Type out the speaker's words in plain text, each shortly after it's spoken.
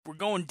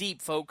going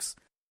deep, folks,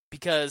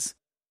 because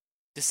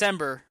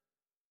December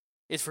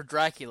is for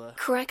Dracula.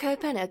 Crack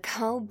open a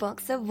cold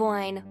box of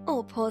wine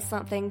or pour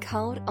something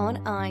cold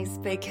on ice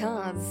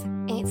because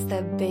it's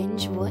the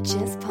Binge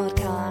Watchers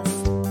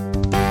Podcast.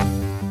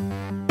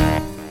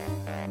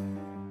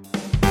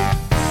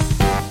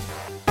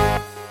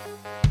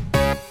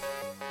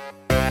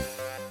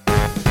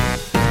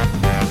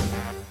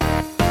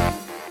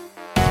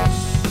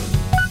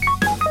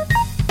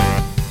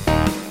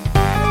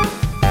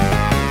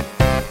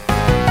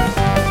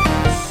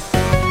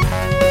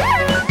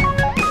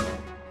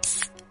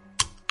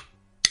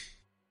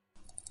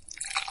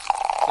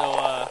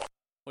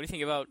 What do you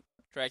think about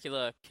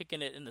Dracula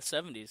kicking it in the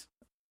 70s?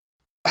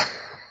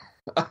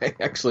 I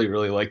actually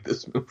really like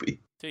this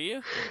movie. Do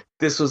you?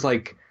 This was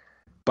like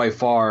by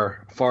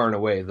far and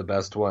away the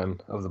best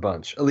one of the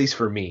bunch, at least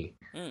for me.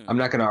 I'm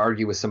not going to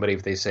argue with somebody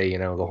if they say, you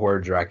know, the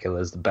horror Dracula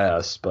is the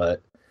best,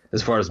 but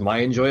as far as my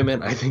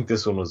enjoyment, I think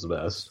this one was the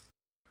best.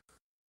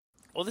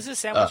 Well, this is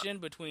sandwiched in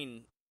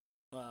between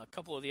a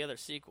couple of the other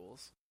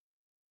sequels.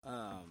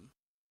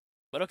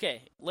 But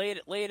okay, lay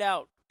it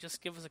out.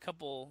 Just give us a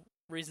couple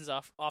reasons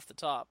off the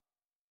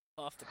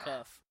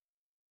cuff.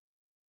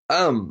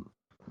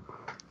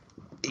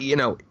 You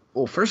know,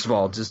 well, first of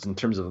all, just in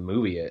terms of the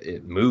movie,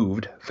 it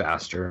moved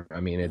faster.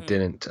 I mean, it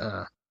didn't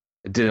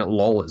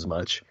lull as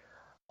much.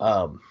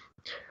 I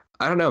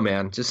don't know,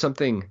 man. Just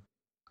something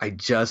I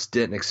just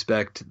didn't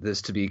expect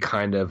this to be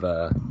kind of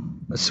a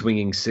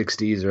swinging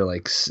 60s or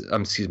like,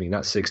 excuse me,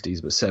 not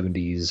 60s, but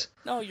 70s.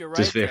 No, you're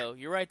right, though.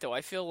 You're right, though.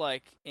 I feel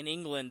like in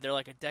England, they're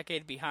like a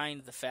decade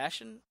behind the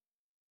fashion.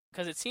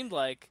 Because it seemed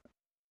like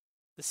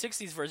the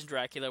 60s version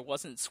Dracula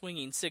wasn't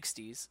swinging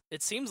 60s.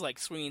 It seems like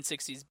swinging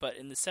 60s, but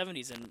in the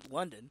 70s in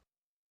London,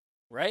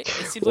 right?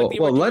 It seems like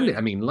London.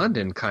 I mean,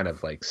 London kind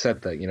of like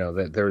set the, you know,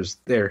 that they're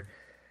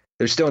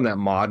still in that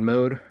mod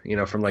mode, you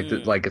know, from like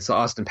like it's the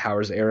Austin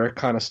Powers era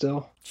kind of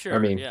still. Sure. I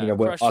mean, yeah. you know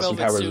what Crushed Austin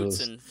Powers suits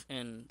was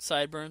and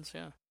sideburns,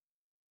 yeah.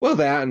 Well,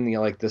 that and you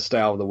know, like the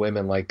style of the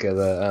women, like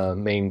the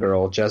main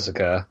girl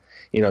Jessica.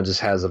 You know, just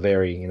has a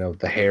very, you know,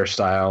 the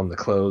hairstyle and the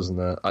clothes and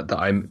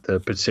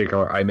the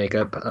particular eye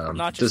makeup.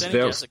 Not just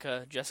any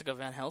Jessica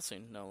Van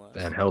Helsing, no less.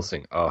 Van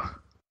Helsing, oh.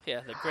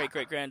 Yeah, the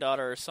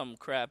great-great-granddaughter or some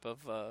crap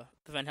of the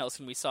Van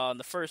Helsing we saw in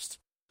the first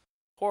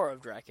horror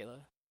of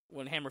Dracula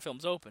when Hammer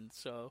Films opened.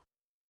 So,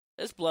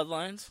 it's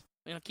bloodlines.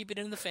 You know, keep it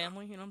in the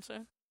family, you know what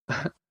I'm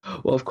saying?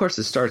 Well, of course,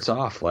 it starts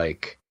off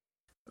like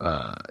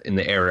in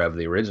the era of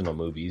the original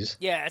movies.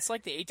 Yeah, it's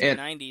like the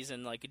 1890s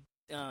and like...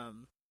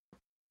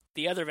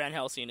 the other Van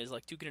Helsing is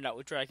like duking it out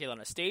with Dracula on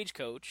a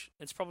stagecoach.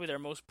 It's probably their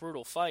most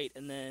brutal fight,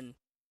 and then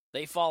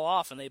they fall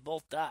off and they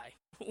both die.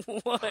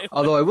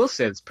 Although I will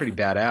say it's pretty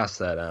badass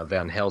that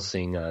Van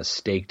Helsing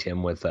staked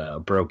him with a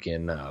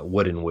broken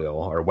wooden wheel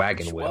or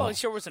wagon wheel. Well, it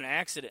sure was an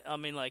accident. I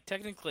mean, like,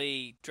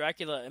 technically,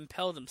 Dracula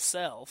impaled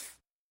himself,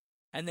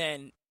 and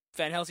then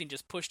Van Helsing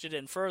just pushed it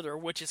in further,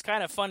 which is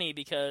kind of funny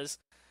because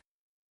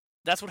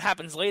that's what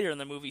happens later in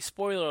the movie.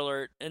 Spoiler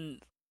alert,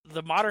 in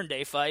the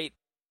modern-day fight,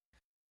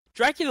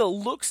 Dracula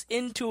looks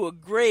into a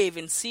grave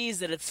and sees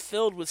that it's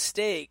filled with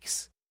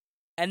stakes,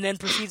 and then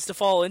proceeds to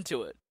fall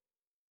into it.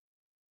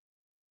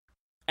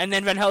 And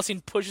then Van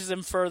Helsing pushes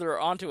him further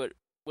onto it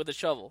with a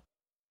shovel,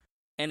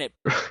 and it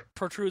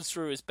protrudes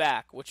through his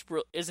back, which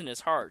isn't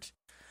his heart.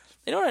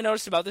 You know what I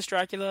noticed about this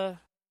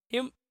Dracula?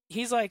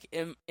 He's like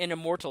an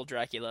immortal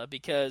Dracula,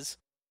 because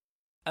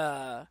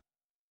I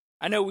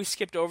know we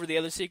skipped over the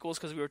other sequels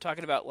because we were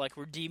talking about like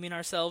redeeming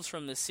ourselves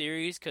from the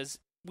series, because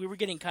we were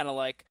getting kind of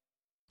like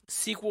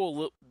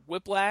sequel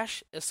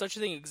whiplash, if such a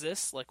thing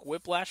exists, like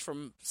whiplash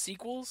from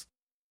sequels,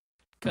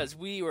 because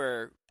we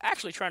were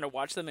actually trying to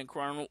watch them in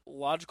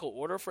chronological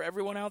order for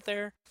everyone out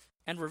there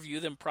and review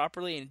them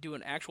properly and do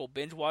an actual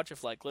binge watch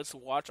of like, let's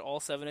watch all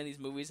 7 of these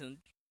movies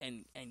and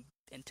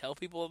tell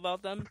people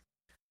about them.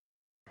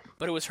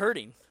 But it was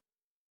hurting.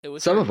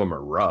 Some of them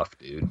are rough,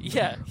 dude.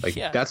 Yeah, like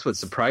yeah. That's what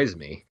surprised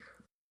me.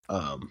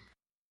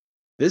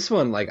 This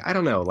one, like, I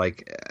don't know,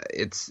 like,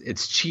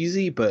 it's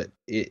cheesy, but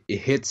it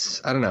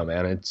hits, I don't know,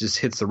 man, it just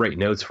hits the right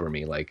notes for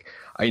me. Like,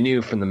 I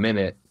knew from the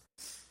minute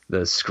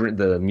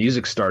the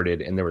music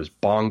started and there was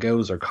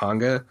bongos or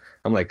conga,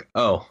 I'm like,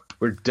 oh,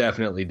 we're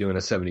definitely doing a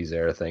 70s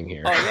era thing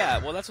here. Oh, yeah,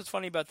 well, that's what's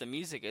funny about the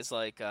music, is,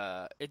 like,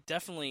 it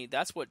definitely,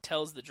 that's what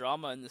tells the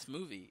drama in this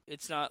movie.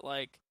 It's not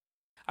like,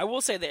 I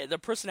will say that the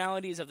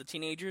personalities of the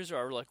teenagers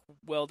are, like,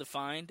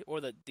 well-defined, or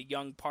the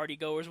young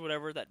partygoers or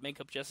whatever that make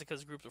up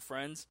Jessica's group of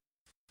friends.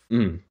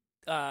 You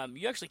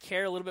actually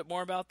care a little bit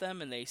more about them,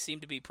 and they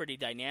seem to be pretty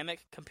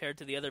dynamic compared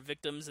to the other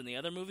victims in the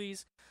other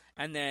movies.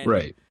 And then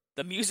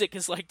the music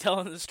is like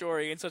telling the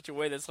story in such a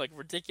way that's like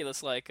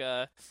ridiculous. Like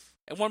at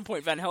one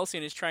point, Van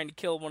Helsing is trying to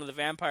kill one of the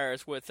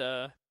vampires with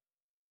a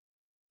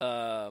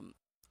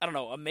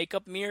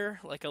makeup mirror,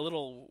 like a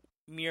little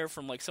mirror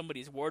from like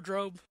somebody's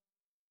wardrobe.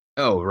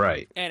 Oh,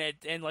 right.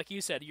 And like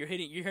you said, you're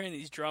hearing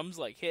these drums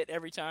like hit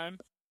every time.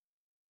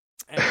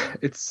 And,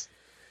 it's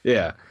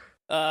yeah.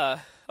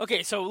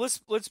 Okay, so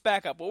let's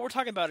back up. What we're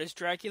talking about is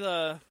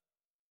Dracula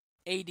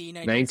AD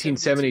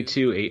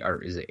 1972,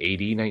 or is it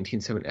 80,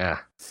 1970?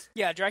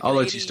 Yeah, Dracula I'll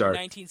let 80, you start.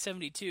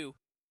 1972.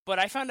 But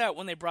I found out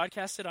when they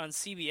broadcast it on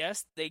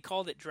CBS, they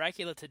called it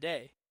Dracula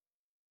Today.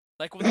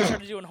 Like when they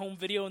started doing home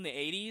video in the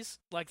 80s,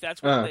 like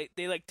that's when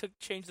they like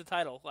changed the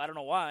title. I don't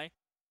know why.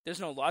 There's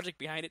no logic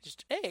behind it.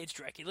 Just, hey, it's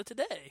Dracula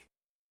Today.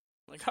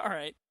 Like, all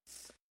right.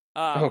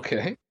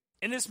 Okay.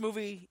 In this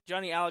movie,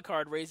 Johnny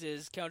Alucard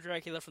raises Count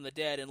Dracula from the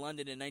dead in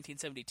London in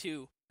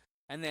 1972,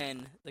 and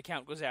then the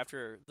Count goes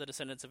after the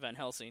descendants of Van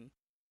Helsing,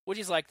 which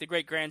is like the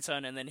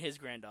great-grandson and then his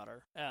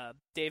granddaughter.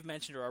 Dave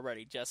mentioned her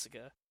already,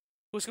 Jessica,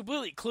 who was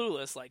completely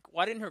clueless. Like,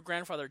 why didn't her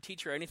grandfather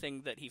teach her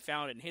anything that he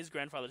found in his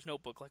grandfather's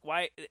notebook? Like,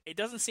 why? It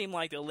doesn't seem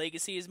like the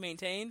legacy is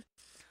maintained.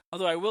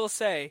 Although I will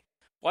say,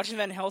 watching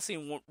Van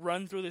Helsing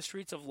run through the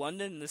streets of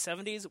London in the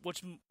 70s,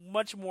 was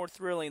much more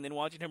thrilling than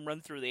watching him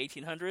run through the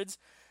 1800s.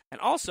 And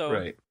also,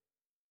 Right.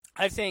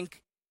 I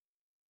think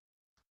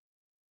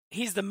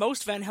he's the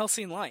most Van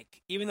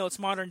Helsing-like. Even though it's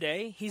modern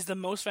day, he's the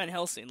most Van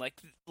Helsing.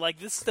 Like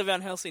this is the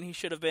Van Helsing he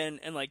should have been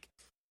in like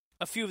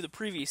a few of the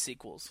previous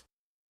sequels.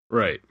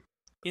 Right.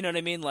 You know what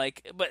I mean?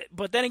 Like,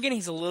 but then again,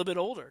 he's a little bit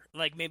older.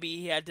 Like maybe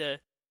he had to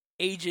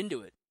age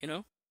into it. You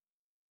know?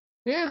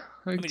 Yeah,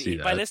 I can see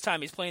that. By this time,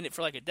 he's playing it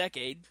for like a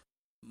decade,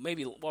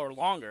 maybe or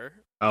longer.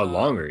 Oh,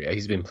 longer. Yeah,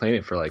 he's been playing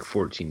it for like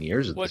 14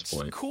 years at this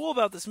point. What's cool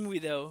about this movie,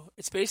 though,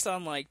 it's based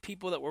on like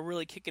people that were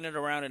really kicking it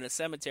around in a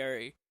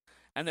cemetery.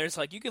 And there's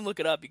like, you can look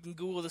it up. You can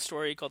Google the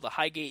story called the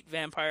Highgate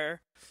Vampire.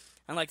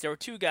 And like, there were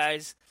two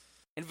guys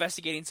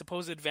investigating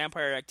supposed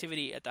vampire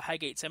activity at the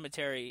Highgate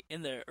Cemetery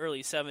in the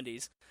early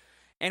 70s.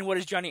 And what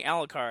is Johnny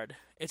Alucard?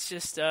 It's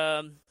just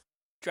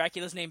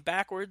Dracula's name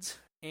backwards,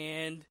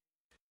 and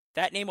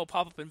that name will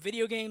pop up in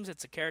video games.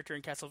 It's a character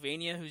in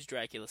Castlevania who's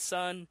Dracula's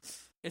son.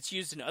 It's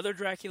used in other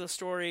Dracula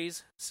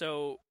stories,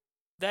 so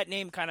that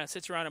name kind of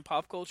sits around in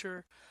pop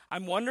culture.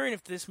 I'm wondering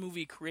if this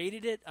movie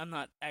created it. I'm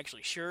not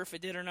actually sure if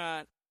it did or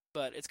not,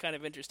 but it's kind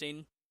of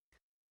interesting.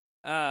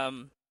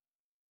 The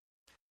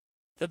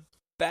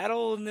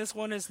battle in this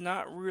one is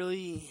not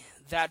really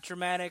that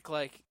dramatic.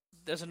 Like,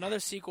 there's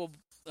another sequel.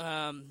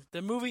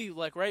 The movie,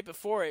 like, right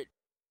before it,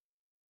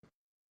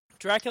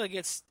 Dracula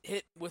gets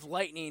hit with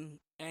lightning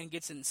and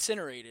gets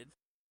incinerated.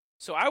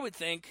 So I would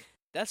think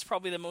that's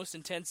probably the most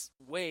intense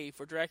way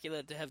for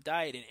Dracula to have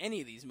died in any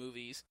of these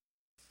movies.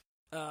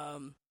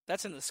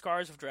 That's in The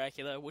Scars of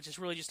Dracula, which is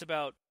really just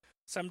about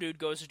some dude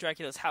goes to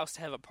Dracula's house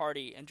to have a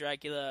party, and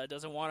Dracula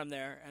doesn't want him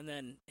there, and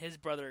then his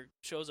brother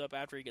shows up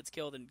after he gets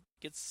killed and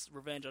gets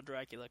revenge on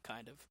Dracula,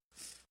 kind of.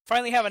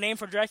 Finally have a name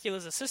for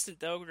Dracula's assistant,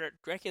 though.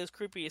 Dracula's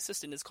creepy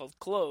assistant is called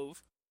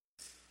Clove.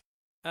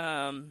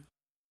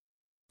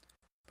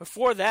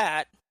 Before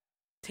that,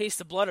 Taste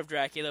the Blood of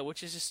Dracula,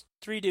 which is just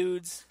three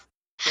dudes.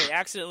 They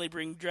accidentally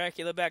bring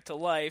Dracula back to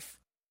life,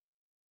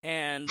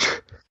 and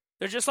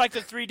they're just like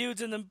the three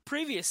dudes in the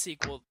previous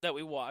sequel that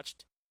we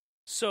watched.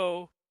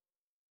 So,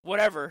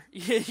 whatever.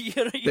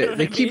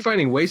 They keep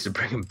finding ways to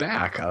bring him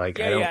back.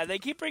 They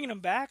keep bringing him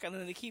back, and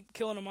then they keep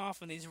killing him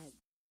off in these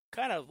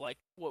kind of like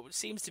what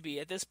seems to be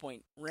at this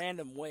point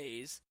random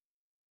ways.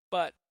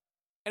 But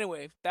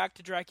anyway, back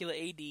to Dracula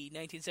AD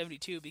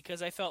 1972,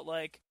 because I felt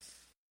like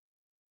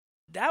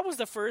that was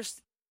the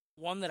first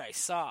one that I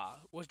saw,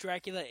 was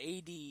Dracula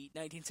AD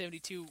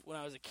 1972 when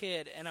I was a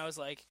kid, and I was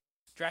like,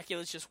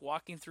 Dracula's just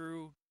walking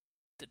through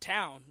the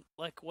town,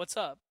 like, what's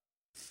up?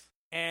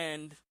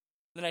 And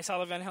then I saw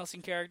the Van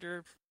Helsing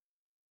character.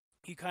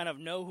 You kind of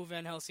know who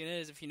Van Helsing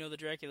is if you know the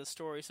Dracula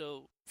story,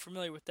 so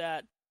familiar with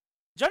that.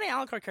 Johnny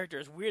Alucard character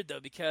is weird, though,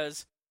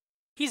 because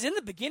he's in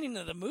the beginning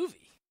of the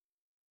movie.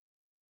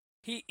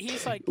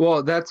 He's like...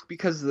 Well, that's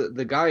because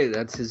the guy,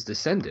 that's his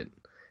descendant.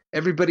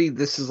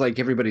 This is like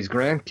everybody's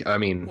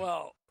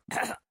Well,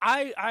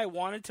 I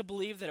wanted to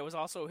believe that it was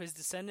also his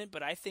descendant,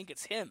 but I think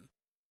it's him.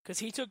 Because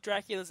he took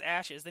Dracula's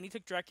ashes, then he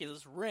took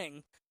Dracula's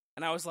ring,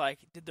 and I was like,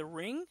 did the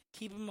ring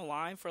keep him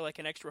alive for like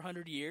an extra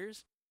 100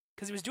 years?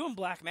 Because he was doing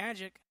black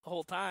magic the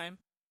whole time.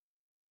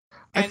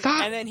 And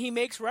then he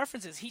makes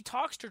references. He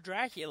talks to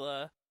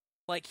Dracula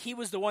like he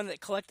was the one that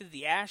collected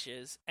the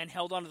ashes and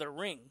held onto the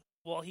ring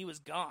while he was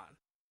gone.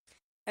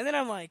 And then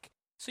I'm like,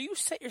 so you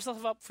set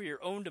yourself up for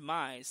your own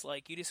demise.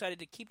 Like, you decided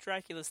to keep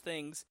Dracula's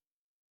things,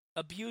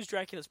 abuse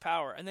Dracula's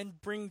power, and then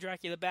bring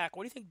Dracula back.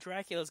 What do you think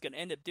Dracula's going to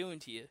end up doing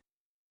to you?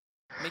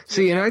 Make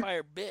you a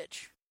vampire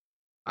bitch.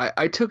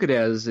 I took it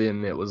as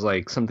in it was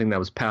like something that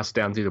was passed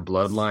down through the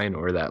bloodline,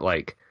 or that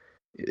like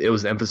it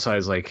was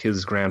emphasized like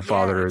his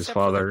grandfather or his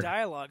father. For the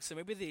dialogue, so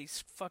maybe they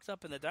fucked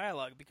up in the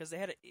dialogue, because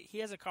he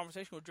has a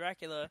conversation with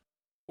Dracula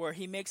where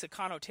he makes a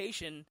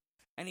connotation,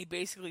 and he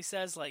basically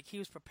says like he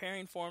was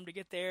preparing for him to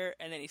get there,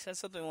 and then he says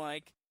something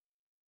like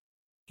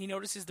he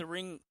notices the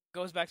ring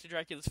goes back to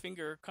Dracula's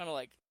finger kind of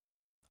like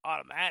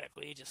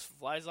automatically, it just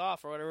flies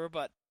off or whatever,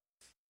 but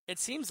it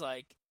seems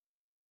like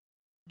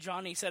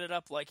Johnny set it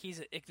up like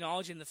he's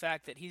acknowledging the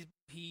fact that he's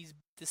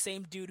the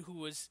same dude who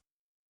was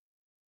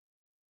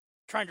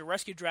trying to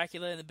rescue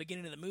Dracula in the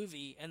beginning of the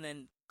movie and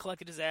then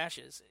collected his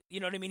ashes.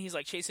 You know what I mean? He's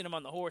like chasing him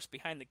on the horse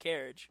behind the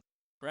carriage,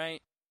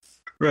 right?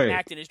 Right.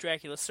 Acting as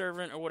Dracula's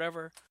servant or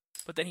whatever.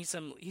 but then he's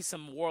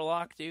some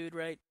warlock dude,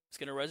 right? He's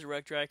gonna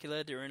resurrect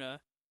Dracula during a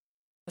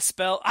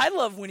spell. I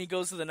love when he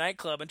goes to the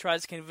nightclub and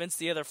tries to convince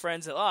the other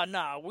friends that, oh,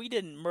 nah, we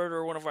didn't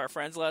murder one of our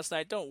friends last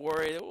night. Don't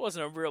worry, it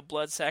wasn't a real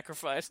blood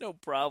sacrifice. No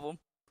problem.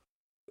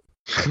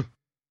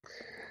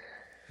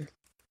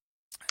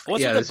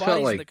 Yeah, this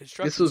felt like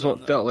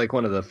felt like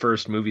one of the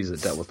first movies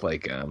that dealt with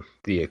like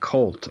the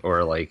occult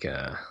or like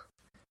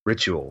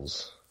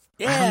rituals.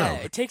 Yeah,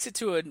 it takes it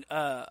to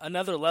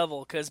another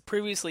level because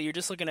previously you're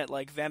just looking at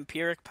like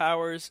vampiric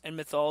powers and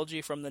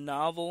mythology from the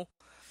novel,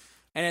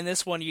 and in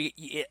this one you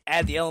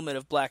add the element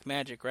of black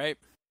magic, right?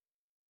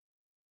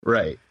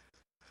 Right.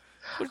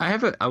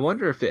 I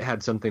wonder if it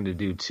had something to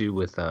do too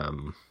with I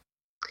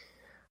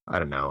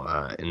don't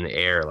know, in the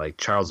air, like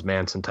Charles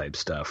Manson type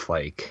stuff,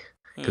 like.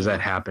 Because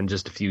that happened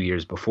just a few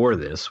years before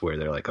this, where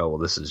they're like, oh, well,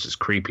 this is just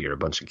creepier. A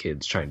bunch of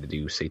kids trying to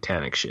do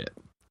satanic shit.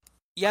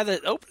 Yeah,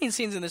 the opening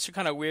scenes in this are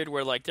kind of weird,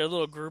 where, like, they're a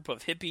little group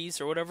of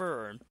hippies or whatever,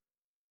 or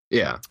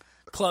yeah,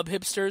 club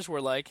hipsters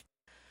were, like,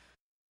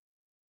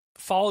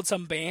 followed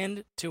some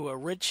band to a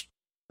rich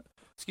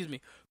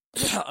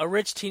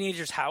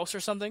teenager's house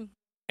or something,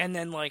 and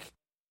then, like,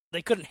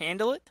 they couldn't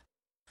handle it,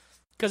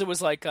 because it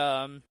was, like,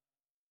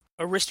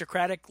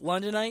 aristocratic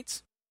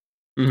Londonites.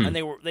 Mm-hmm.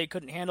 And they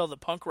couldn't handle the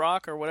punk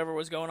rock or whatever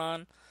was going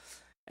on,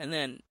 and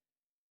then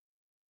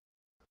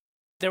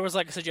there was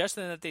like a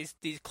suggestion that these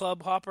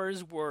club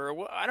hoppers were,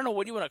 I don't know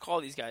what you want to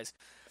call these guys,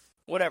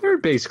 whatever. They're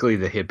basically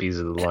the hippies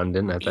of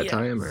London at that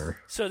time, or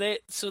so they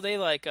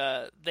like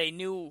they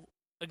knew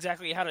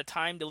exactly how to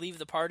time to leave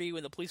the party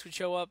when the police would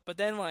show up, but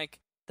then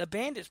like the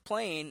band is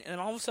playing, and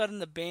all of a sudden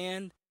the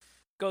band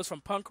goes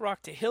from punk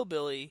rock to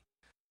hillbilly.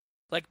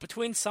 Like,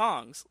 between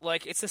songs.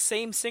 Like, it's the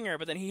same singer,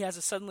 but then he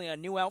has suddenly a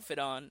new outfit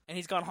on, and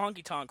he's gone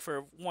honky-tonk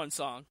for one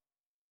song.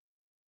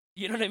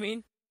 You know what I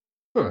mean?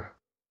 Huh.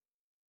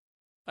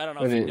 I don't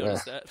know if you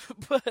noticed that.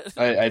 But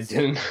I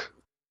didn't.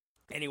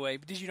 Anyway,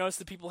 did you notice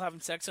the people having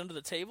sex under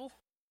the table?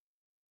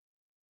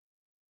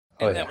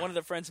 And that one of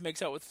the friends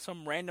makes out with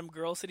some random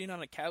girl sitting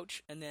on a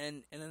couch, and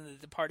then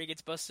the party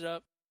gets busted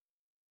up?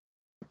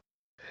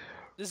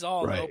 This is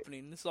all in the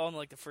opening. This is all in,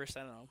 like, the first,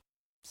 I don't know,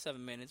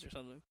 7 minutes or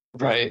something.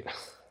 Right.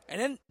 And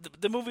then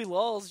the movie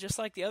lulls, just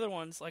like the other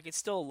ones. Like, it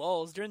still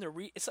lulls during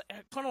the it's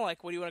kind of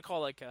like, what do you want to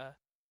call, like,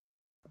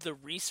 the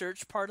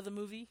research part of the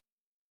movie?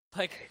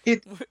 Like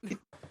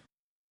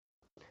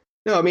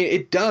No, I mean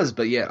it does,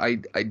 but yeah,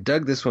 I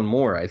dug this one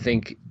more. I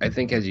think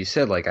as you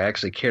said, like I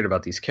actually cared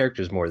about these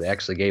characters more. They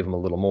actually gave them a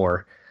little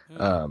more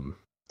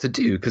to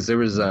do, because there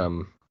was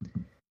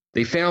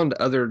they found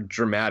other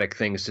dramatic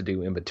things to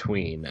do in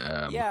between.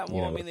 Yeah,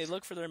 well, I mean, they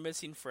look for their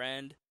missing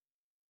friend.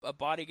 A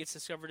body gets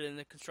discovered in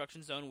the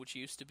construction zone, which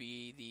used to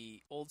be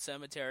the old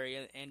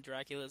cemetery and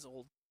Dracula's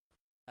old,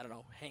 I don't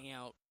know,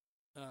 hangout.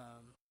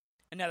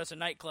 And now there's a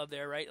nightclub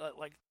there, right?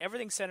 Like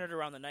everything's centered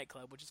around the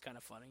nightclub, which is kind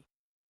of funny.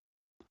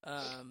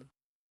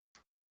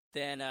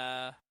 Then,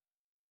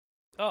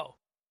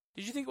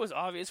 did you think it was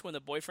obvious when the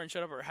boyfriend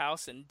showed up at her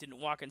house and didn't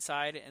walk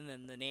inside, and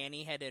then the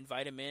nanny had to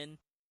invite him in,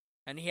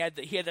 and he had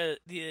the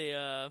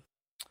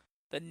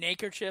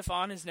neckerchief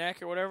on his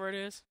neck or whatever it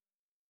is?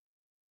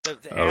 The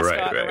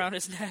ascot around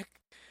his neck.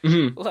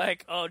 Mm-hmm.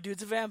 Like, oh,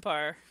 dude's a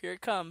vampire. Here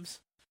it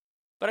comes.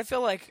 But I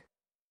feel like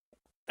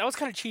that was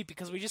kind of cheap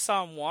because we just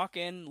saw him walk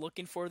in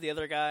looking for the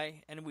other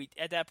guy, and we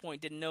at that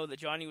point didn't know that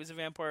Johnny was a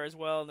vampire as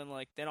well. And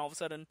then all of a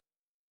sudden,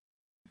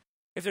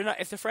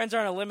 if the friends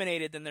aren't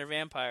eliminated, then they're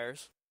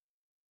vampires.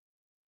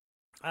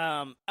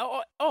 And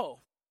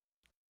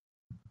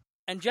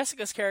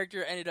Jessica's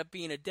character ended up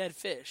being a dead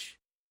fish,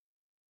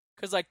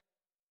 because like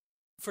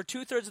for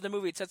 2/3 of the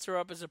movie, it sets her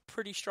up as a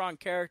pretty strong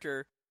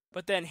character,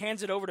 but then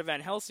hands it over to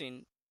Van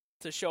Helsing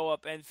to show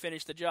up and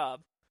finish the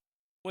job,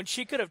 when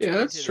she could have turned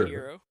into the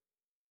hero.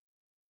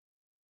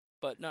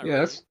 But not really.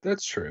 Yeah,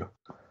 that's true.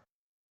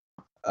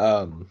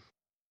 You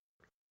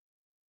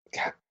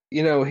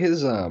know,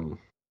 his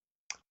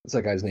what's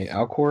that guy's name?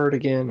 Alcord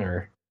again,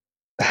 or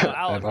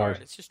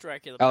Alucard? It's just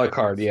Dracula.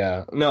 Alucard,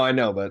 yeah. No, I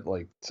know, but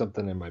like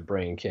something in my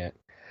brain can't.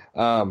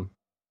 I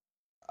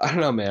don't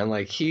know, man.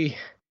 Like he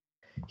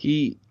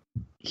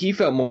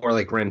felt more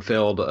like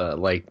Renfield,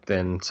 like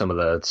than some of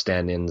the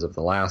stand-ins of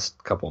the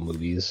last couple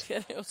movies.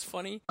 Yeah, it was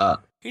funny.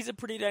 He's a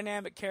pretty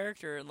dynamic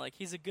character, and like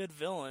he's a good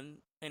villain,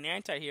 an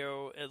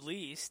anti-hero at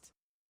least.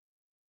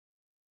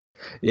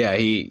 Yeah,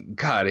 he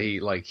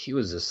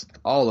was just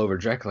all over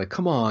Dracula. Like,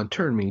 come on,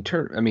 turn me.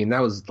 I mean,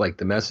 that was like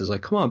the message.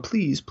 Like, come on,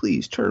 please,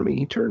 turn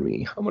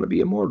me. I'm gonna be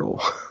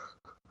immortal.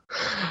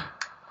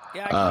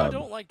 Yeah, I kind of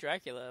don't like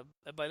Dracula.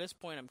 By this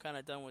point, I'm kind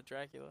of done with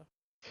Dracula.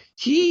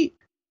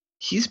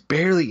 He's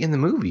barely in the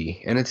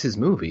movie, and it's his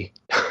movie.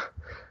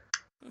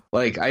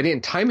 Like, I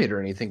didn't time it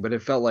or anything, but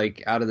it felt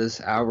like out of this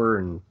hour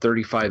and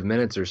 35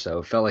 minutes or so,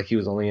 it felt like he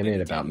was only in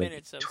it about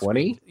maybe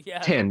 20? Yeah.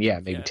 10, yeah,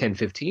 maybe 10,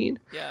 15?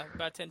 Yeah,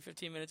 about 10,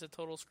 15 minutes of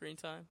total screen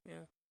time,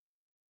 yeah.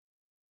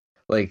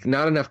 Like,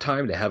 not enough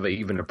time to have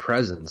even a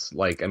presence.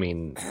 Like, I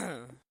mean,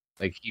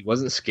 like, he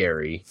wasn't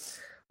scary.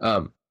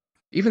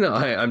 Even though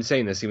I'm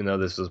saying this, even though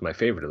this was my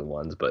favorite of the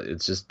ones, but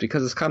it's just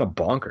because it's kind of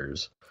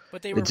bonkers.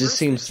 But they It just reversed the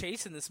seems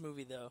chase in this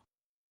movie, though.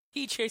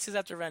 He chases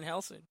after Van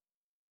Helsing,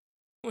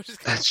 which is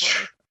kind of that's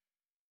funny. true.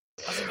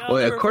 I was like, oh,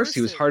 Well, they of course,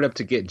 he was reversed hard up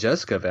to get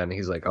Jessica. Then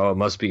he's like, "Oh, it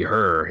must be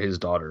her, his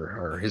daughter,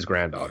 or his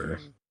granddaughter."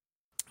 it.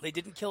 They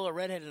didn't kill a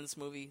redhead in this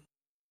movie.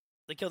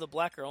 They killed a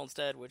black girl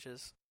instead, which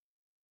is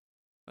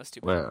that's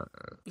too bad. Well,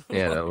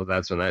 yeah, well,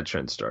 that's when that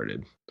trend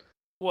started.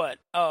 What?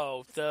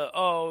 Oh, the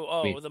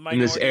In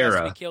minority this has to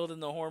era. be killed in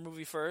the horror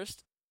movie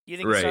first. You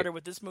think it Right. started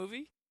with this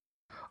movie?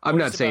 I'm Or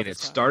not just saying about it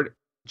this time? started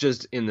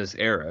just in this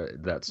era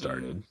that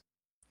started.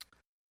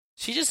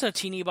 She's just a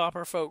teeny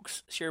bopper,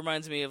 folks. She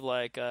reminds me of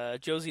like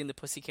Josie and the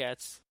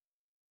Pussycats,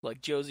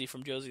 like Josie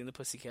from Josie and the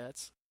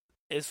Pussycats.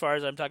 As far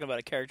as I'm talking about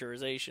a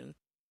characterization,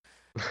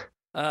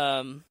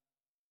 but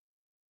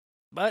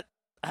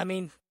I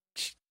mean,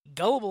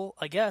 gullible,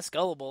 I guess,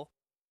 gullible,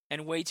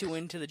 and way too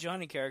into the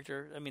Johnny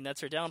character. I mean,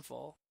 that's her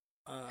downfall.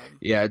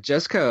 Yeah,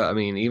 Jessica. I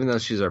mean, even though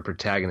she's our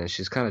protagonist,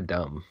 she's kind of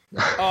dumb.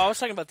 Oh, I was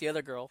talking about the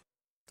other girl,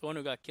 the one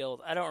who got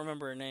killed. I don't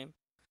remember her name.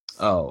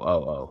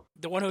 Oh.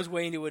 The one who's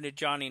way into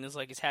Johnny and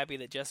is happy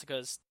that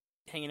Jessica's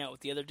hanging out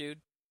with the other dude.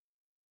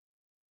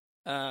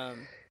 Yeah,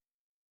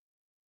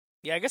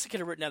 I guess I could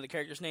have written down the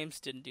characters' names.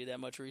 Didn't do that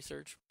much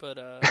research, but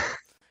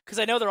because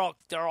I know they're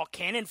all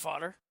cannon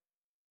fodder.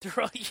 They're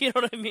all, you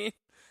know what I mean?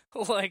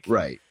 Like,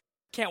 Right.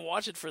 can't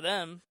watch it for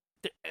them.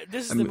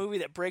 This is the movie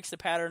that breaks the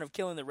pattern of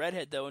killing the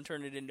redhead, though, and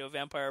turn it into a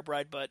vampire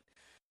bride. But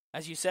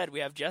as you said,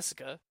 we have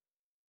Jessica.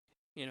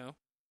 You know,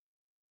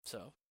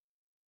 so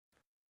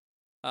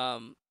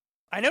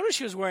I noticed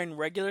she was wearing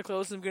regular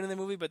clothes in the beginning of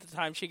the movie, but the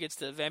time she gets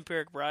to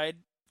Vampiric Bride,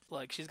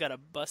 like she's got a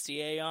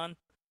bustier on.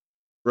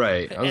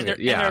 Right. And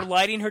they're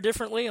lighting her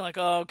differently. Like,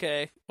 oh,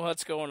 okay,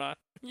 what's going on?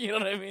 You know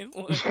what I mean?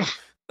 Like,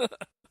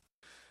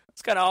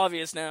 it's kind of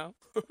obvious now.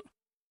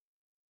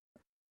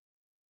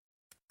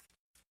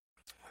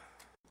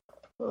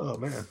 Oh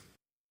man.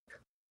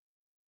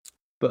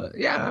 But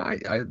yeah,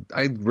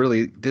 I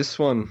really, this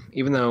one,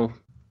 even though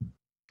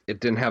it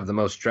didn't have the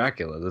most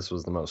Dracula, this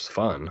was the most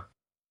fun.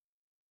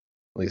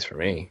 At least for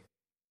me.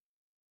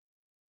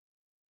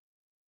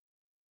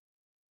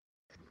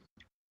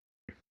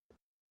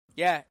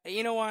 Yeah,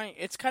 you know why?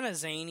 It's kind of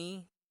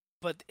zany,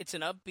 but it's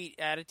an upbeat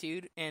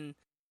attitude, and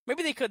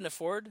maybe they couldn't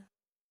afford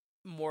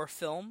more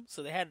film,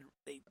 so they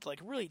like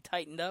really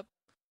tightened up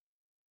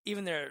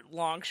even their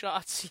long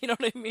shots. You know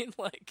what I mean?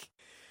 Like,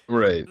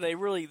 Right. they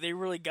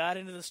really got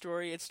into the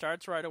story. It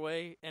starts right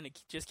away, and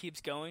it just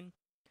keeps going.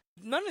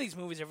 None of these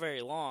movies are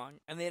very long,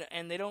 and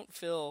they don't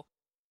feel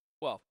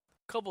well.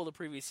 A couple of the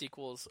previous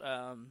sequels,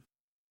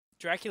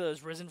 Dracula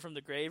is Risen from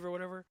the Grave or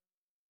whatever.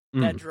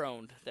 That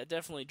droned. That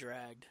definitely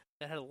dragged.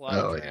 That had a lot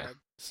of drag. Yeah.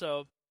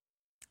 So,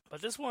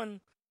 but this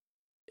one,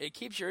 it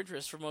keeps your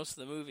interest for most of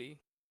the movie.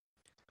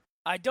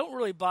 I don't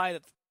really buy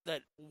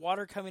that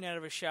water coming out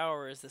of a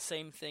shower is the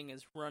same thing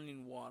as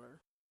running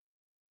water.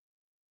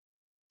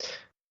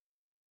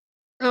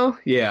 Oh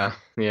yeah.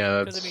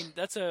 Because I mean,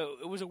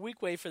 it was a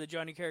weak way for the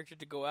Johnny character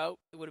to go out.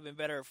 It would have been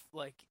better if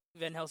like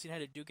Van Helsing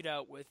had to duke it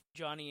out with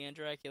Johnny and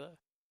Dracula.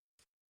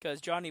 Because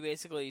Johnny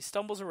basically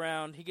stumbles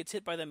around, he gets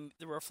hit by the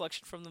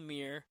reflection from the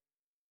mirror,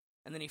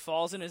 and then he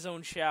falls in his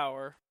own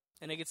shower,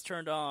 and it gets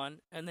turned on,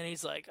 and then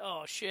he's like,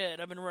 "Oh shit,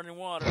 I've been running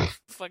water.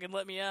 Fucking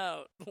let me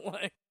out!"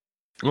 Like,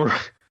 and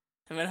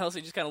Van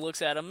Helsing just kind of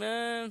looks at him.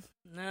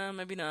 Nah,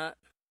 maybe not.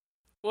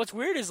 What's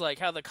weird is like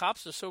how the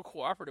cops are so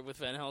cooperative with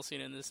Van Helsing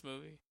in this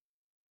movie.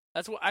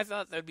 That's what I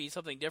thought there'd be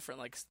something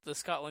different. Like the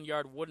Scotland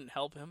Yard wouldn't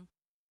help him.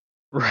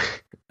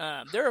 Right.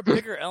 They're a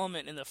bigger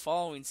element in the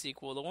following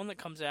sequel. The one that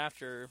comes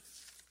after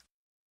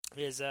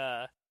is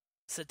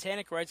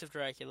Satanic Rites of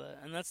Dracula,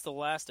 and that's the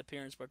last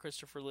appearance by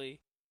Christopher Lee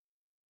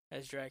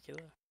as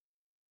Dracula.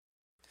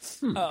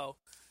 Oh,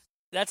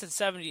 that's in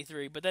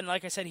 1973, but then,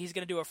 like I said, he's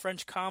going to do a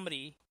French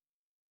comedy.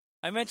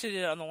 I mentioned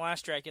it on the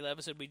last Dracula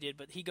episode we did,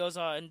 but he goes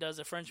on and does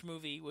a French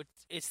movie, which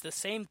it's the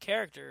same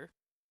character,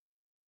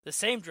 the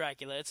same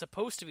Dracula. It's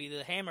supposed to be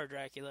the Hammer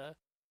Dracula.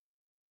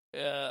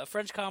 A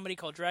French comedy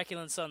called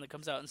Dracula and Son that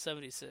comes out in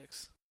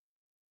 1976.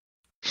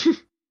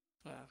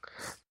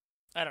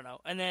 I don't know.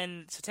 And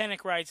then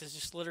Satanic Rites is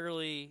just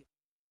literally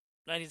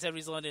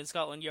 1970s London,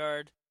 Scotland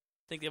Yard.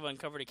 I think they've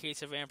uncovered a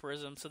case of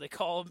vampirism, so they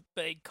call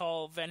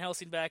Van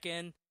Helsing back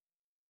in,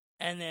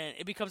 and then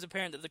it becomes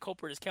apparent that the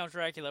culprit is Count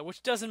Dracula,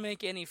 which doesn't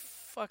make any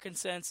fucking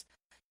sense.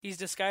 He's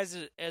disguised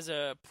as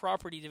a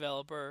property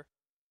developer,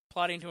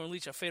 plotting to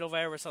unleash a fatal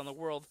virus on the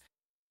world.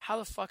 How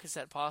the fuck is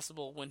that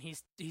possible when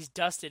he's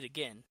dusted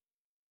again?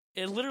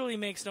 It literally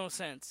makes no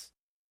sense.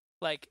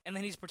 Like, and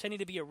then he's pretending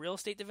to be a real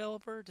estate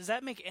developer? Does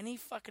that make any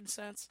fucking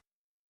sense?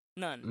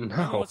 None. No.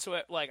 None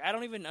whatsoever. Like, I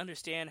don't even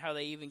understand how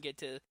they even get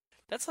to...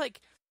 That's like,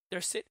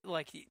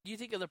 like, do you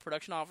think of the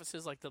production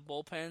offices like the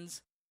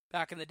bullpens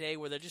back in the day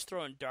where they're just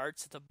throwing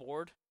darts at the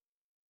board?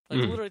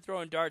 Like, literally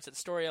throwing darts at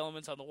story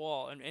elements on the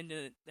wall and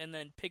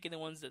then picking the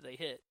ones that they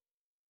hit.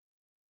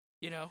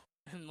 You know?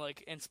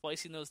 And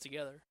splicing those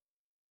together.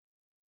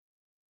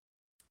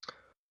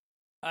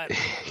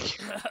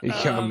 You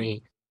got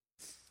me.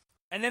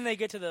 And then they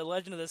get to the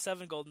Legend of the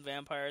Seven Golden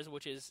Vampires,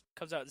 which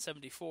comes out in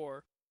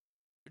 1974.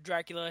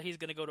 Dracula, he's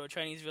going to go to a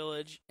Chinese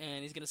village,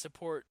 and he's going to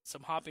support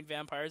some hopping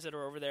vampires that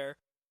are over there.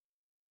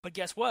 But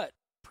guess what?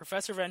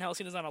 Professor Van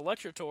Helsing is on a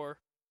lecture tour,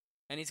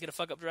 and he's going to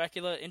fuck up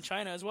Dracula in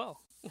China as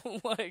well.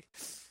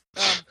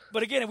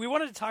 But again, we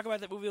wanted to talk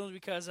about that movie only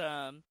because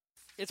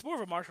it's more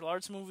of a martial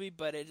arts movie,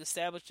 but it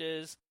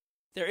establishes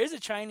there is a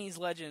Chinese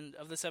legend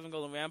of the Seven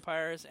Golden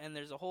Vampires, and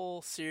there's a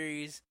whole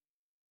series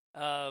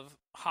of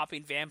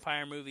hopping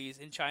vampire movies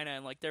in China,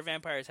 and like their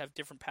vampires have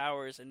different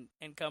powers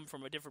and come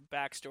from a different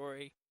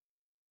backstory.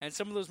 And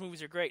some of those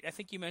movies are great. I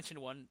think you mentioned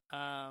one.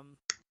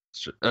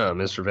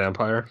 Mr.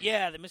 Vampire?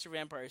 Yeah, the Mr.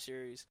 Vampire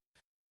series.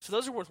 So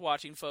those are worth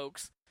watching,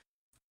 folks.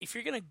 If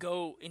you're going to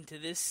go into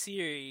this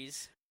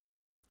series,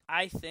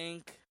 I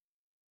think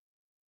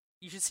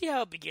you should see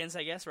how it begins,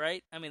 I guess,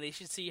 right? I mean, they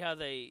should see how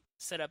they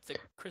set up the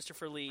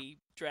Christopher Lee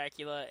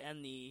Dracula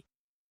and the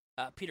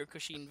Peter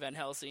Cushing Van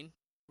Helsing,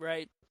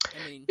 right?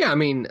 I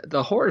mean,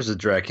 the horrors of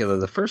Dracula,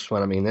 the first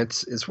one, I mean,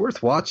 it's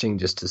worth watching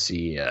just to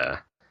see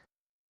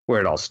where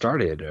it all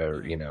started,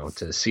 or, you know,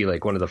 to see,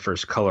 like, one of the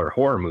first color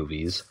horror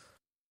movies.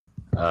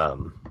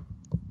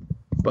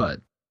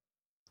 But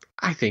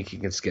I think you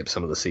can skip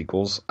some of the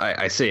sequels.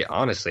 I say,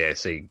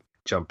 honestly,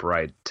 jump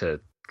right to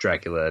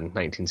Dracula in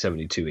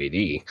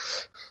 1972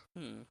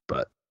 AD.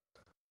 But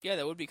yeah,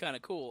 that would be kind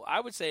of cool. I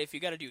would say if you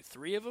got to do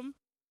 3 of them,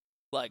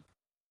 like,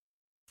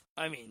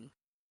 I mean,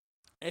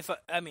 if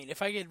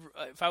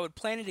I would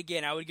plan it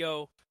again, I would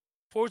go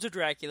Forwards of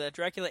Dracula,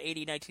 Dracula AD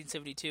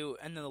 1972,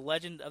 and then The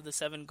Legend of the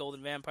Seven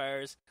Golden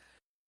Vampires,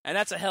 and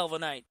that's a hell of a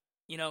night.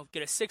 You know,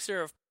 get a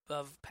 6er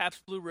of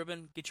Pabst Blue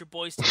Ribbon, get your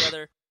boys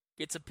together,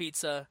 get some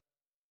pizza.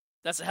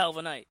 That's a hell of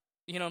a night.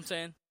 You know what I'm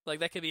saying? Like,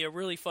 that could be a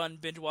really fun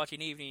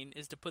binge-watching evening,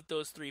 is to put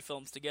those 3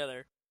 films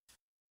together,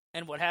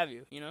 and what have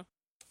you, you know?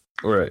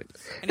 Right.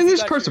 And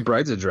there's parts of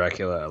Brides of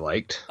Dracula I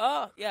liked.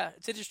 Oh, yeah,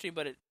 it's interesting,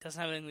 but it doesn't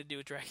have anything to do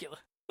with Dracula.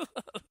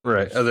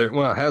 Right. It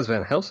has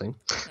Van Helsing.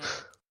 Yeah.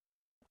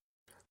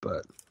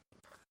 But.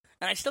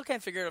 And I still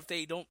can't figure out if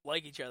they don't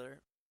like each other.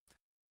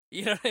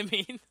 You know what I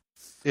mean?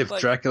 If like,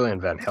 Dracula and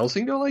Van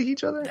Helsing don't like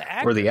each other?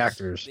 Or the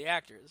actors? The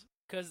actors.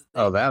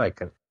 That I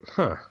can...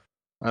 Huh.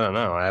 I don't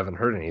know. I haven't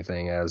heard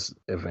anything as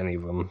if any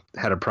of them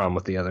had a problem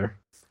with the other.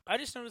 I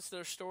just noticed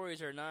their stories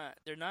they're not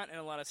in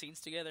a lot of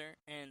scenes together,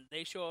 and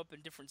they show up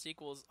in different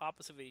sequels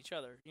opposite of each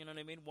other. You know what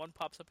I mean? One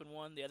pops up in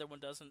one, the other one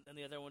doesn't, and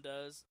the other one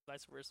does,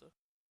 vice versa.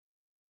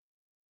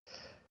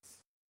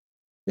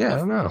 Yeah, I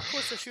don't know. Of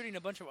course, they're shooting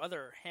a bunch of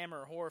other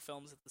Hammer horror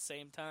films at the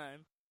same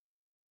time.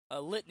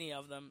 A litany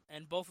of them,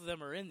 and both of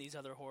them are in these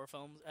other horror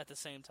films at the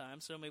same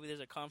time, so maybe there's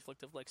a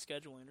conflict of, like,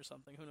 scheduling or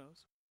something. Who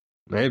knows?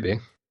 Maybe.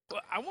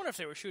 Well, I wonder if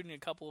they were shooting a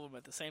couple of them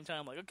at the same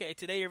time. Like, okay,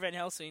 today you're Van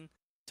Helsing,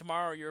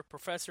 tomorrow you're a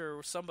professor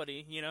or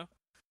somebody, you know?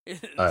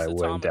 I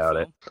wouldn't doubt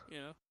it. You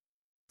know?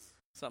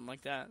 Something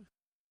like that.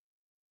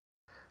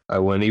 I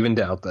wouldn't even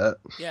doubt that.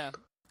 Yeah.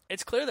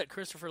 It's clear that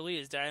Christopher Lee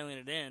is dialing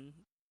it in.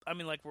 I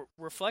mean, like,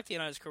 reflecting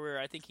on his career,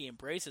 I think he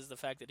embraces the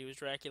fact that he was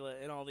Dracula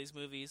in all these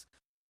movies,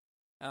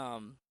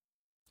 and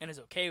is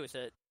okay with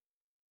it.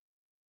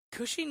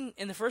 Cushing,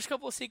 in the first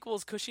couple of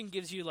sequels, Cushing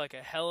gives you, like,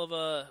 a hell of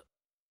a,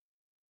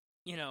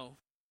 you know,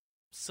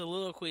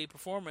 soliloquy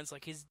performance.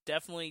 Like, he's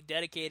definitely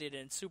dedicated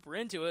and super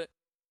into it.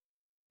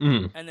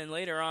 Mm. And then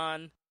later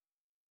on,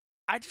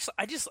 I just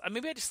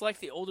like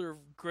the older,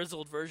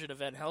 grizzled version of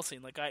Van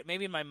Helsing. Like,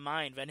 maybe in my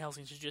mind, Van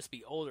Helsing should just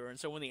be older. And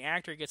so when the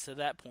actor gets to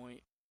that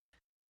point,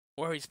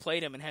 where he's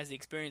played him and has the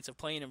experience of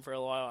playing him for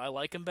a while, I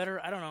like him better.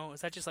 I don't know.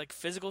 Is that just like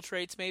physical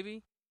traits?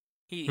 Maybe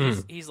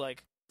he's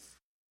like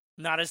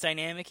not as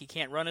dynamic. He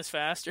can't run as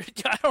fast. Or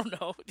I don't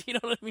know. You know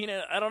what I mean?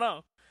 I don't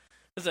know.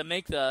 Does that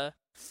make the?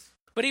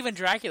 But even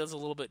Dracula's a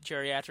little bit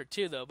geriatric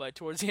too, though. By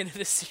towards the end of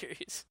this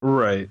series,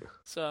 right?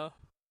 So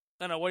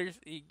I don't know. What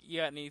you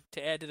got any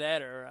to add to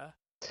that, or?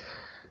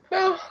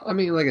 No, I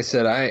mean, like I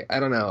said, I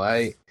don't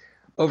know.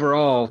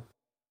 Overall,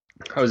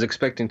 I was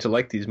expecting to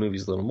like these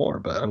movies a little more,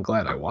 but I'm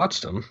glad I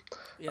watched them.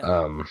 Yeah.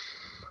 I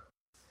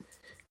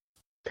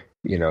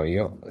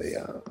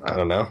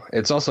don't know.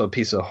 It's also a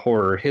piece of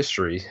horror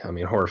history. I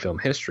mean, horror film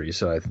history.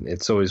 So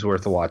it's always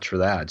worth a watch for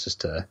that,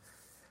 just to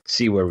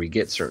see where we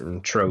get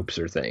certain tropes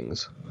or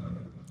things.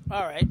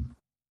 All right.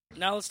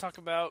 Now let's talk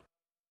about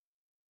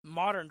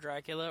modern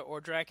Dracula,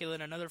 or Dracula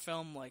in another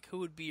film. Like, who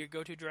would be your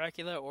go-to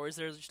Dracula, or is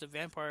there just a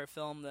vampire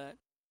film that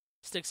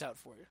sticks out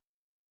for you?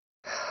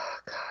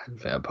 God,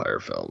 vampire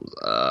films.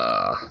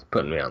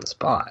 Putting me on the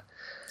spot.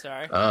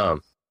 Sorry.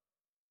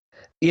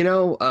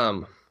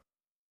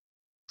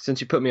 Since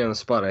you put me on the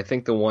spot, I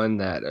think the one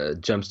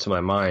that jumps to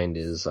my mind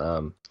is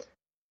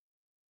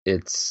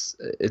it's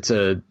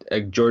a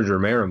George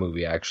Romero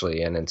movie,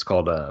 actually, and it's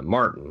called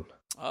Martin.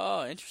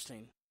 Oh,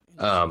 interesting.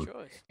 Choice.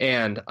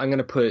 And I'm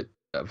gonna put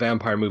a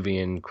vampire movie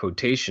in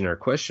quotation or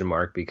question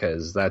mark,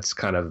 because that's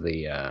kind of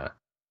the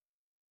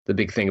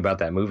big thing about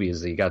that movie,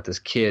 is that you got this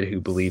kid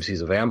who believes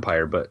he's a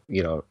vampire, but,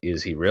 you know,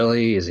 is he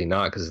really? Is he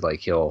not? Because,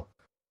 like, it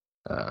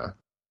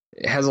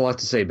has a lot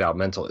to say about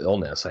mental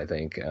illness, I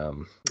think.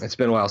 It's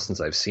been a while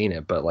since I've seen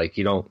it, but, like,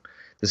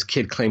 this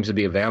kid claims to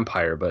be a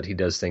vampire, but he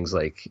does things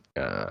like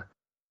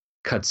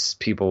cuts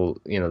people,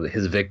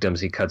 his victims,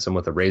 he cuts them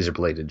with a razor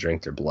blade to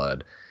drink their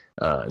blood.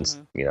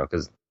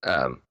 Because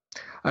I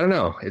don't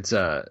know, it's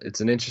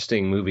an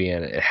interesting movie,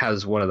 and it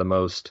has one of the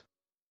most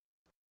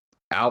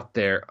out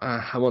there.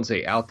 I won't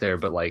say out there,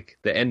 but like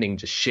the ending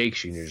just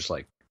shakes you, and you're just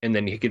like, and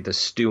then you get the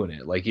stew in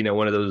it, like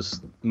one of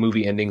those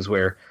movie endings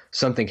where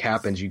something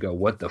happens, you go,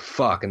 what the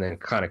fuck, and then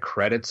kind of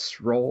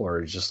credits roll,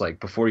 or just like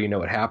before you know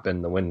what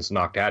happened, the wind's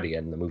knocked out of you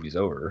and the movie's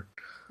over.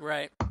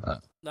 Right.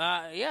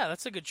 Yeah,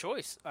 that's a good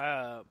choice.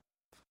 I've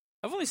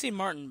only seen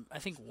Martin, I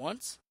think,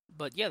 once,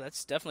 but yeah,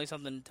 that's definitely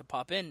something to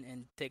pop in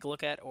and take a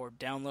look at or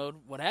download,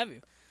 what have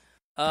you.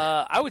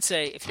 I would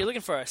say if you're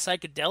looking for a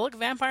psychedelic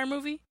vampire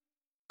movie,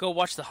 go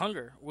watch The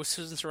Hunger with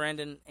Susan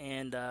Sarandon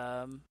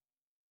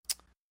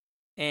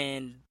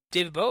and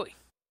David Bowie.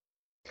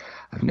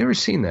 I've never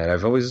seen that.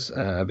 I've always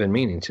been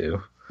meaning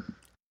to.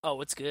 Oh,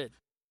 it's good.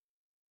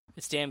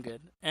 It's damn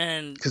good.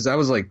 And because that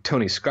was like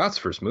Tony Scott's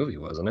first movie,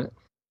 wasn't it?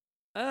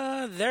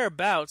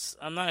 Thereabouts.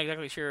 I'm not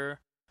exactly sure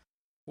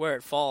where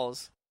it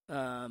falls.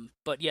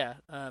 But yeah,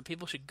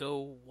 people should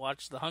go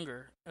watch The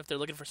Hunger if they're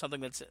looking for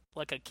something that's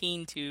like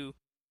akin to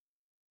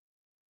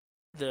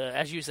the,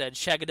 as you said,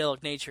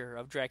 shagadelic nature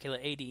of Dracula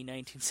AD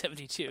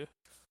 1972.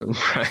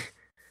 Right.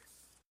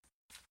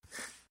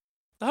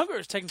 The Hunger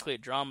is technically a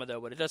drama, though,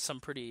 but it does some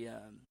pretty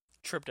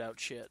tripped out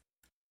shit.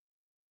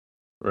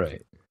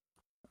 Right.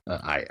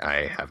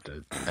 I have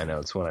to. I know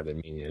it's one I've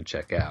been meaning to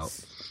check out.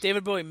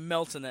 David Bowie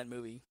melts in that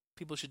movie.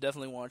 People should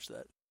definitely watch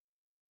that.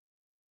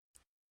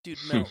 Dude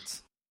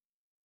melts.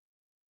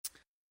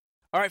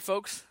 All right,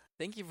 folks.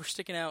 Thank you for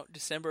sticking out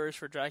December is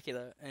for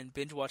Dracula and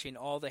binge watching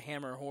all the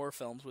Hammer horror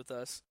films with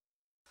us.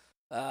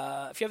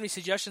 If you have any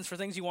suggestions for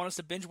things you want us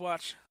to binge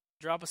watch,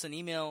 drop us an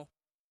email.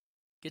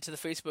 Get to the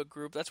Facebook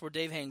group. That's where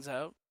Dave hangs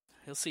out.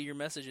 He'll see your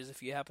messages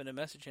if you happen to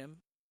message him.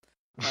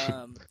 We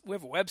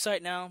have a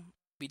website now,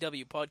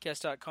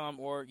 bwpodcast.com,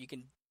 or you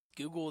can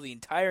Google the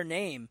entire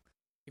name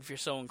if you're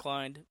so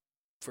inclined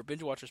for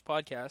Binge Watchers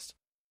Podcast.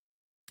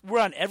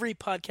 We're on every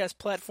podcast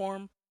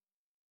platform,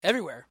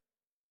 everywhere.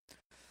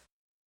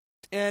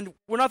 And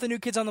we're not the new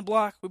kids on the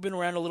block. We've been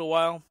around a little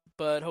while,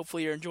 but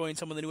hopefully you're enjoying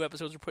some of the new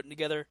episodes we're putting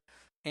together.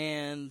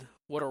 And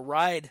what a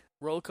ride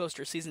roller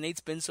coaster Season 8's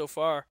been so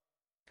far.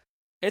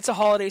 It's a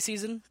holiday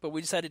season, but we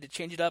decided to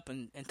change it up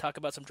and talk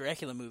about some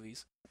Dracula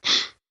movies.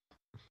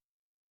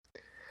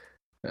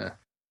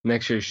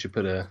 Next year you should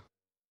put a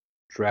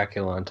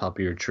Dracula on top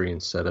of your tree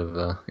instead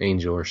of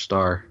angel or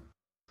star.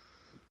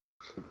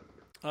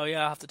 Oh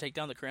yeah, I'll have to take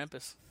down the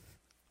Krampus.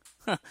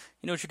 You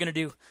know what you're going to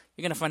do?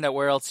 You're going to find out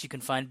where else you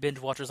can find binge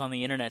watchers on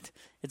the internet.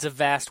 It's a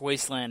vast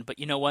wasteland, but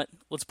you know what?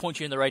 Let's point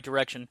you in the right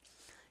direction.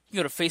 You can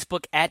go to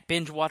Facebook at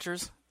Binge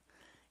Watchers.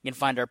 You can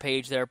find our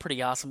page there.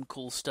 Pretty awesome,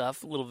 cool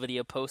stuff. A little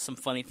video post, some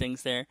funny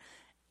things there.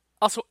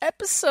 Also,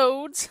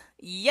 episodes.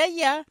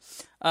 Yeah.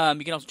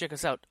 You can also check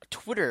us out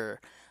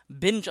Twitter,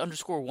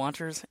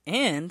 binge_watchers,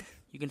 and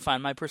you can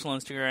find my personal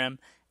Instagram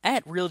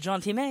at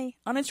RealJohnTMay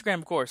on Instagram,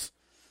 of course.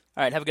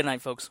 All right, have a good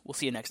night, folks. We'll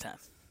see you next time.